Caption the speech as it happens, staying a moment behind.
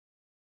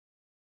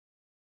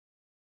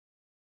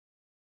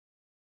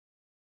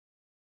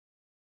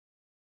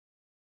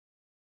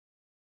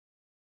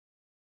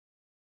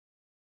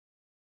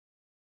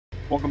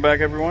Welcome back,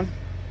 everyone.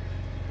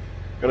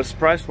 Got a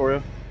surprise for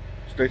you.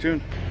 Stay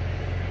tuned.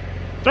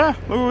 Ah,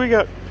 look what we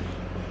got.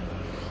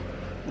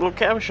 Little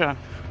Cavachon.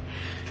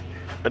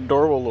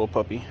 Adorable little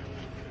puppy.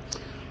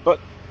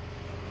 But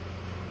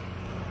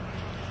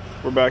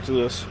we're back to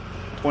this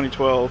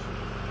 2012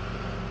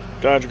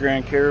 Dodge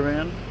Grand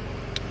Caravan.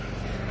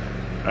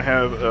 I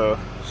have a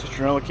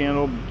citronella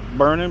candle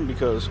burning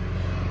because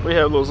we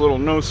have those little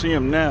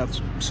no-see-em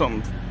gnats.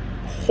 Something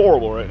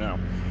horrible right now.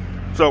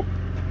 So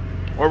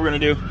what we're gonna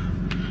do,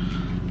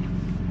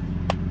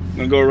 I'm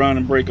gonna go around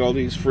and break all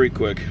these free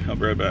quick. I'll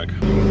be right back.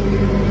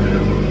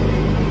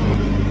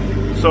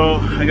 So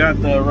I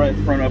got the right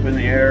front up in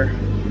the air.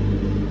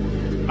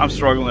 I'm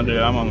struggling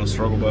today. I'm on the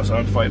struggle bus.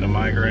 I'm fighting a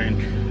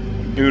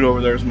migraine. Dude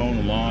over there is mowing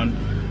the lawn.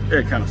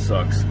 It kind of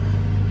sucks.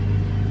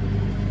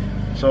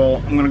 So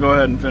I'm gonna go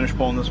ahead and finish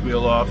pulling this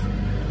wheel off.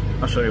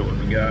 I'll show you what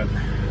we got.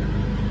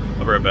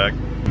 I'll be right back.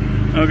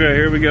 Okay,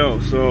 here we go.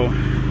 So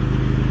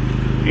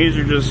these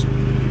are just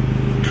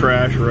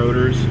trash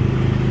rotors.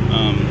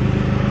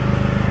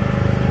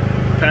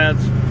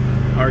 Pads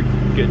are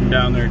getting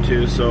down there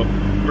too, so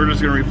we're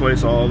just gonna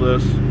replace all of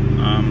this.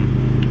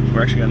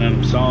 We're actually gonna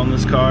end up selling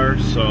this car,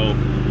 so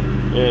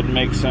it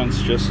makes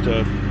sense just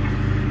to,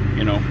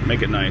 you know,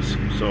 make it nice.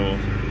 So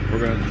we're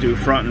gonna do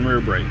front and rear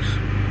brakes.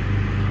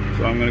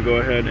 So I'm gonna go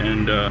ahead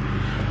and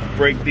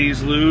break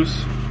these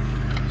loose.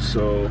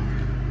 So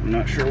I'm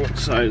not sure what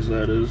size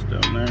that is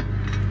down there.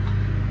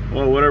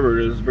 Well, whatever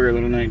it is, it's bigger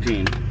than a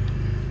 19.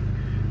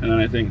 And then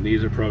I think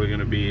these are probably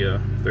gonna be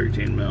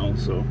 13 mil.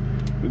 So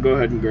we'll go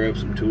ahead and grab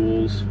some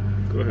tools.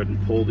 Go ahead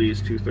and pull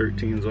these two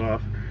 13s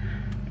off.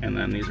 And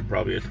then these are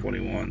probably a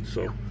 21.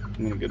 So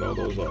I'm gonna get all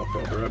those off.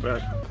 I'll be right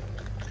back.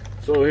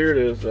 So here it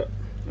is.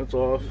 That's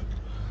off.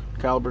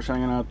 Caliper's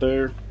hanging out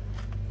there.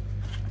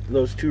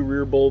 Those two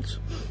rear bolts,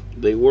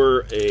 they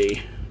were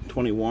a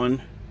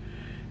 21.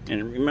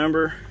 And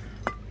remember,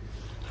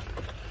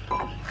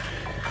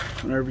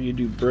 whenever you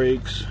do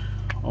brakes,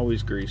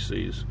 always grease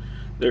these.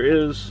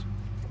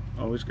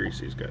 Always grease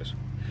these, guys.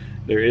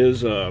 There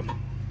is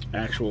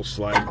actual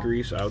slide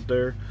grease out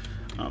there.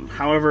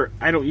 However,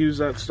 I don't use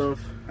that stuff.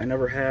 I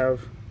never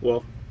have.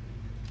 Well,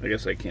 I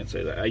guess I can't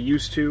say that. I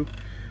used to,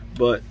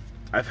 but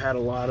I've had a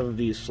lot of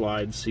these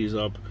slides seize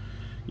up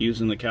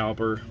using the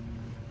caliper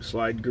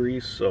slide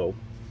grease, so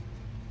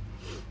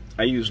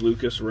I use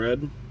Lucas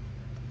Red.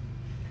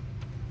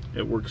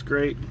 It works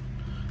great,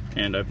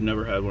 and I've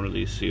never had one of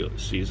these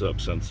seize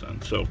up since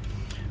then. So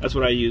that's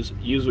what I use.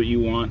 Use what you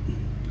want.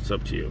 It's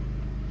up to you.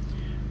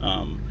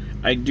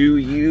 I do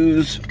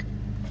use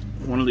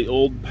one of the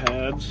old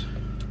pads,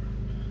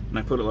 and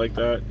I put it like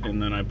that,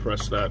 and then I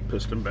press that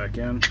piston back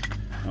in.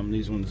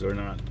 These ones are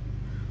not,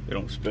 they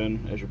don't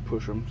spin as you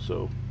push them,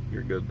 so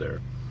you're good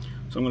there.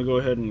 So I'm going to go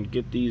ahead and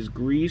get these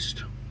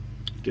greased,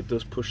 get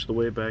this pushed the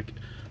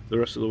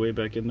rest of the way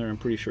back in there. I'm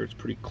pretty sure it's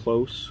pretty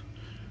close,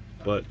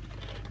 and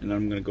then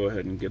I'm going to go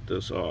ahead and get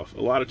this off.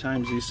 A lot of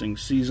times these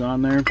things seize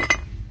on there.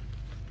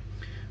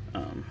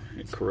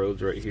 It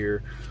corrodes right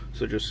here,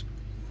 so just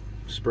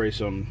spray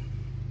some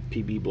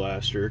PB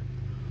Blaster,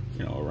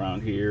 you know,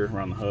 around here,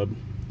 around the hub,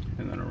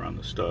 and then around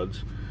the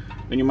studs.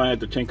 Then you might have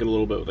to tinker it a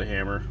little bit with a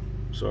hammer.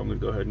 So I'm going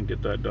to go ahead and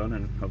get that done,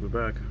 and I'll be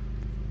back.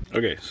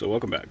 Okay, so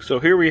welcome back. So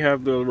here we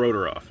have the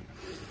rotor off.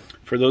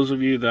 For those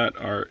of you that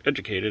are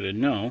educated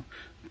and know,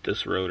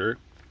 this rotor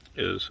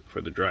is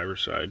for the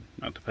driver's side,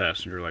 not the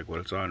passenger like what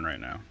it's on right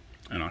now.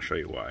 And I'll show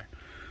you why.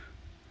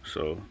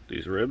 So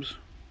these ribs,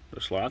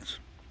 the slots,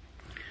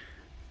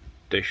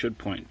 they should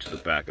point to the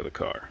back of the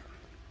car.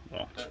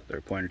 Well,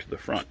 they're pointing to the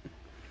front.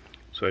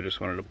 So I just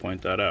wanted to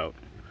point that out.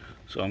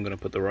 So I'm going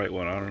to put the right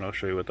one on, and I'll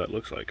show you what that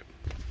looks like.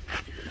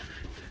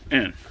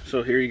 And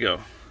so here you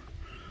go.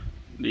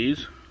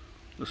 These,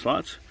 the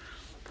slots,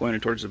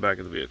 pointed towards the back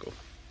of the vehicle.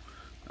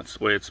 That's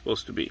the way it's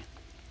supposed to be.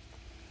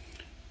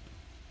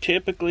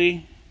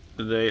 Typically,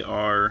 they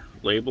are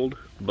labeled,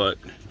 but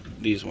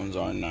these ones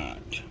are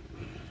not.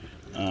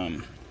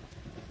 But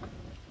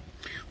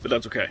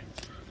that's okay.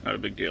 Not a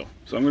big deal.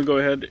 So I'm going to go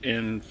ahead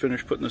and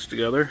finish putting this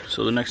together.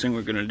 So the next thing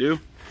we're going to do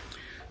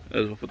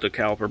is we'll put the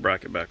caliper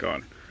bracket back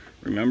on.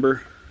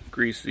 Remember,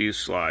 grease these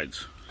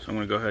slides. So I'm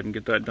going to go ahead and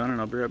get that done,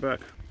 and I'll be right back.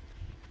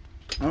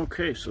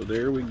 Okay, so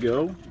there we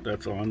go.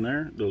 That's on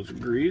there. Those are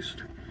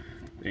greased.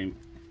 They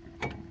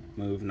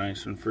move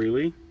nice and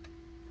freely.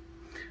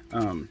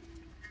 I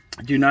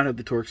do not have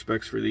the torque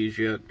specs for these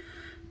yet.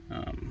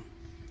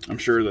 I'm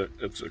sure that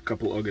it's a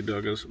couple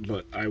ugga-duggas,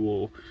 but I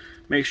will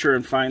make sure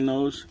and find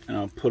those, and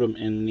I'll put them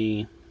in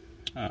the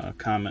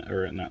comment,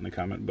 or not in the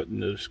comment, but in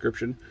the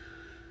description.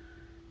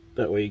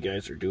 That way you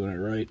guys are doing it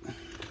right.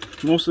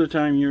 Most of the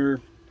time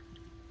your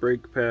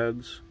brake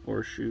pads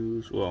or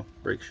shoes, well,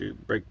 brake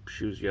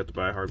shoes you have to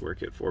buy a hardware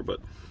kit for,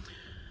 but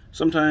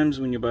sometimes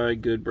when you buy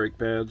good brake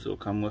pads, they'll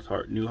come with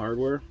new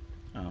hardware.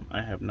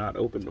 I have not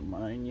opened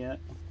mine yet.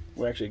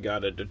 We actually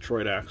got a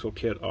Detroit axle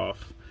kit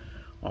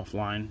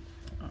offline.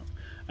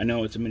 I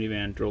know it's a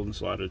minivan drilled and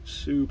slotted,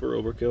 super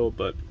overkill,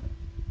 but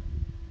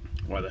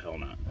why the hell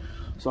not?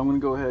 So I'm going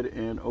to go ahead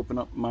and open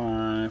up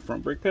my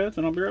front brake pads,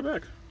 and I'll be right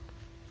back.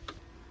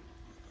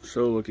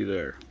 So looky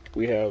there.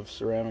 We have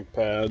ceramic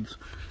pads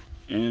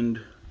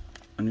and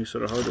a new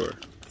set of hardware.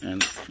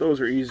 And those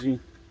are easy.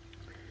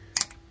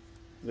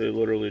 They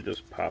literally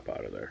just pop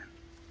out of there.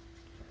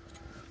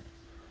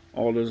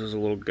 All it is a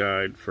little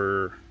guide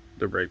for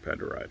the brake pad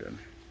to ride in.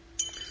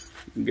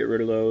 You can get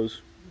rid of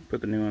those,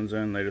 put the new ones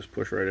in, they just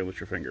push right in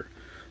with your finger.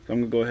 So I'm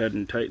going to go ahead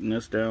and tighten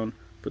this down,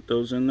 put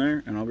those in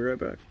there, and I'll be right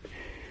back.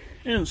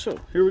 And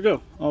so, here we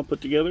go, all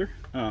put together.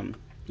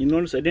 You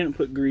notice I didn't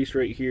put grease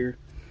right here.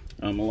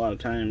 A lot of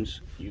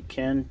times you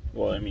can,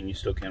 well, I mean, you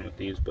still can with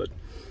these, but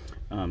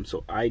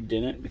so I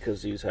didn't,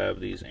 because these have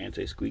these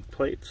anti-squeak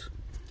plates.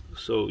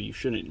 So you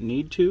shouldn't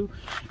need to.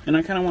 And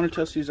I kind of want to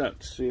test these out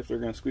to see if they're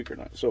going to squeak or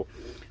not. So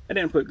I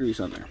didn't put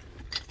grease on there.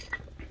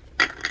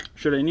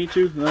 Should I need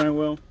to, then I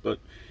will. But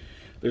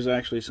there's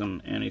actually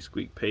some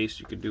anti-squeak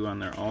paste you could do on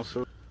there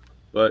also.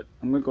 But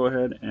I'm going to go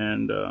ahead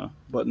and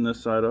button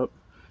this side up.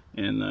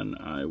 And then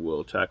I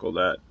will tackle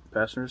that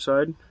passenger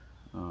side.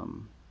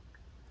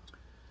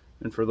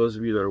 And for those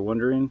of you that are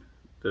wondering,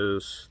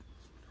 there's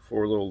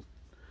 4 little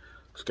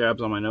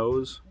scabs on my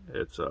nose.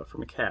 It's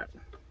from a cat.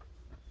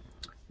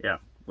 Yeah,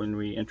 when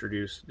we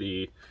introduced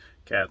the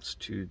cats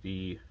to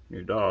the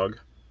new dog,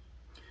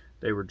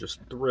 they were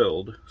just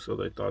thrilled, so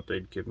they thought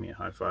they'd give me a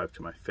high five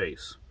to my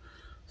face.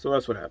 So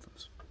that's what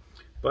happens.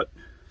 But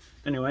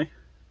anyway,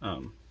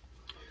 I'm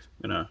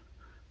gonna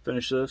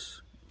finish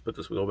this, put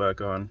this wheel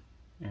back on,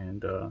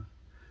 and do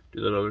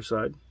that other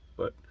side.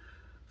 But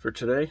for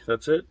today,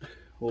 that's it.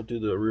 We'll do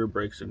the rear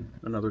brakes in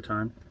another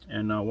time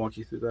and walk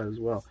you through that as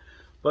well.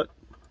 But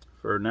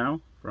for now,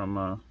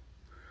 from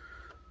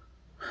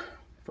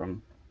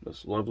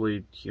this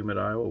lovely humid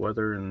Iowa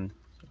weather in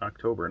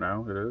October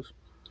now, it is.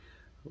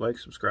 Like,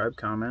 subscribe,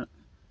 comment.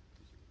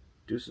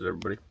 Deuces,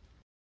 everybody.